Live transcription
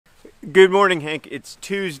Good morning, Hank. It's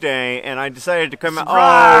Tuesday, and I decided to come out.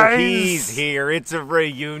 Surprise! Oh, he's here. It's a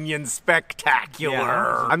reunion spectacular.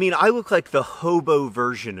 Yeah. I mean, I look like the hobo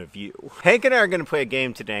version of you. Hank and I are going to play a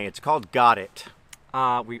game today. It's called Got It.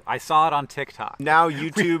 I saw it on TikTok. Now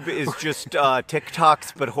YouTube is just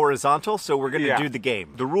TikToks, but horizontal, so we're going to do the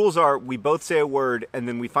game. The rules are we both say a word, and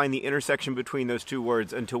then we find the intersection between those two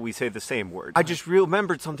words until we say the same word. I just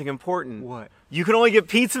remembered something important. What? You can only get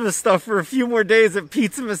Pizzamas stuff for a few more days at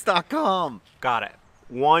pizzamas.com. Got it.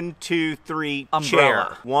 1, 2, 3, Umbrella.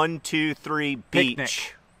 chair. 1, 2, 3,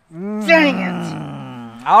 beach. Picnic. Dang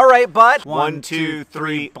it! All right, bud. 1, 2,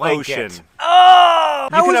 3, blanket. ocean. Oh!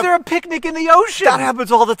 How can is have- there a picnic in the ocean? That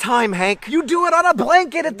happens all the time, Hank. You do it on a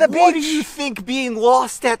blanket at the beach. What do you think being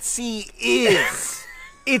lost at sea is?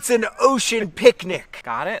 It's an ocean picnic.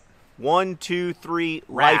 Got it. 1, 2, 3,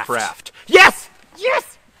 Raft. life raft. Yes!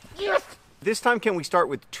 Yes! Yes! This time, can we start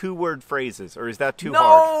with 2-word phrases, or is that too No,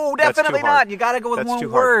 hard? That's too definitely hard. not. You got to go with That's one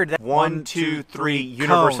too word. hard. 1, 2, 3,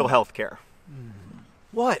 universal health care.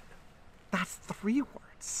 What? That's 3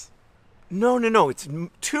 words. No. It's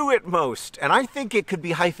 2 at most, and I think it could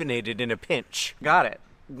be hyphenated in a pinch. Got it.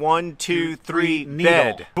 1, 2, 3, needle.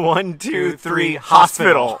 bed. 1, 2, 3,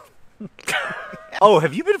 hospital. Oh,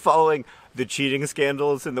 have you been following the cheating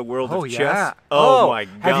scandals in the world of chess? Oh my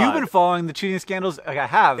God. Have you been following the cheating scandals? I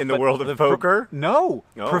have. In the but world of poker? No.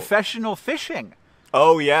 Oh. Professional fishing.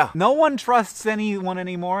 Oh, yeah. No one trusts anyone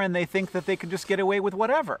anymore, and they think that they can just get away with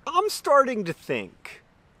whatever. I'm starting to think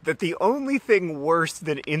that the only thing worse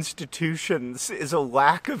than institutions is a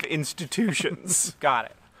lack of institutions. Got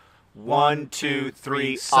it. 1, 2,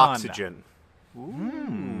 3, sun. oxygen.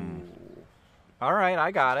 All right, I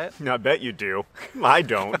got it. I bet you do. I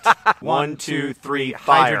don't. 1, 2, 3,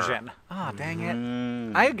 fire. hydrogen. Ah, dang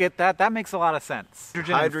it. I get that. That makes a lot of sense.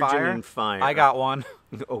 Hydrogen and fire. I got one.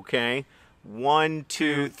 Okay. 1,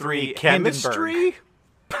 2, 3, Hindenburg. chemistry?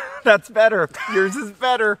 That's better. Yours is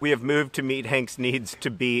better. We have moved to meet Hank's needs to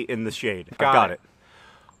be in the shade. I got it.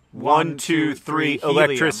 1, 2, 3, helium.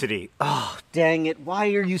 electricity. Oh, dang it. Why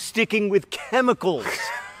are you sticking with chemicals?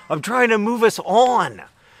 I'm trying to move us on.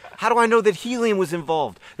 How do I know that helium was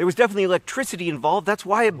involved? There was definitely electricity involved. That's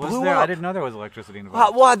why it blew up. I didn't know there was electricity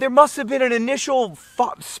involved. Well, there must have been an initial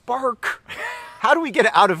spark. How do we get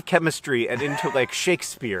out of chemistry and into like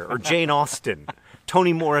Shakespeare or Jane Austen,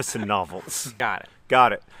 Toni Morrison novels? Got it.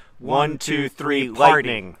 Got it. 1, 2, 3, party.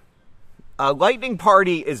 lightning. Lightning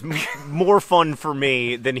party is more fun for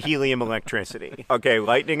me than helium electricity. Okay,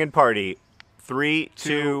 lightning and party. 3,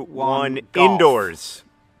 2, 1, golf. indoors.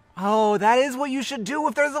 Oh, that is what you should do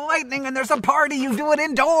if there's a lightning and there's a party. You do it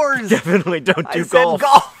indoors. Definitely don't do I said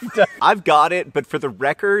golf. I've got it, but for the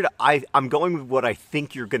record, I'm going with what I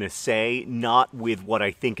think you're going to say, not with what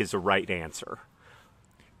I think is a right answer.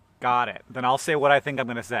 Got it. Then I'll say what I think I'm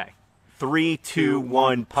going to say. 3, 2,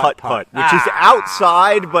 1, putt-putt, which is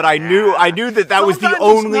outside, but I knew that was the Sometimes it's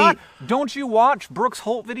only... not. Don't you watch Brooks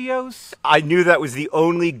Holt videos? I knew that was the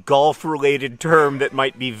only golf-related term that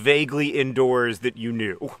might be vaguely indoors that you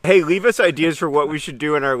knew. Hey, leave us ideas for what we should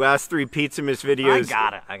do in our last 3 Pizzamas videos.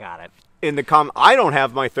 I got it. In the I don't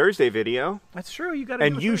have my Thursday video. That's true. You got to.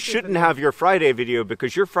 And you shouldn't have your Friday video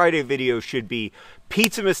because your Friday video should be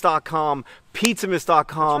pizzamas.com,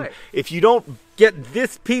 pizzamas.com. Right. If you don't get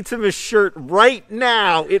this Pizzamas shirt right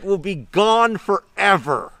now, it will be gone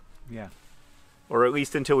forever. Yeah. Or at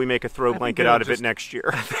least until we make a throw blanket out of it next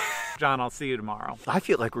year. John, I'll see you tomorrow. I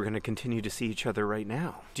feel like we're going to continue to see each other right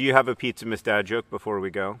now. Do you have a Pizzamas dad joke before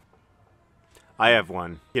we go? I have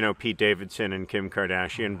one. You know, Pete Davidson and Kim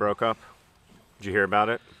Kardashian broke up. Did you hear about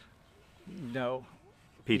it? No.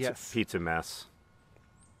 Pizza Yes. Pizza mess.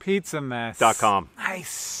 Pizzamas. .com.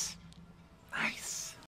 Nice.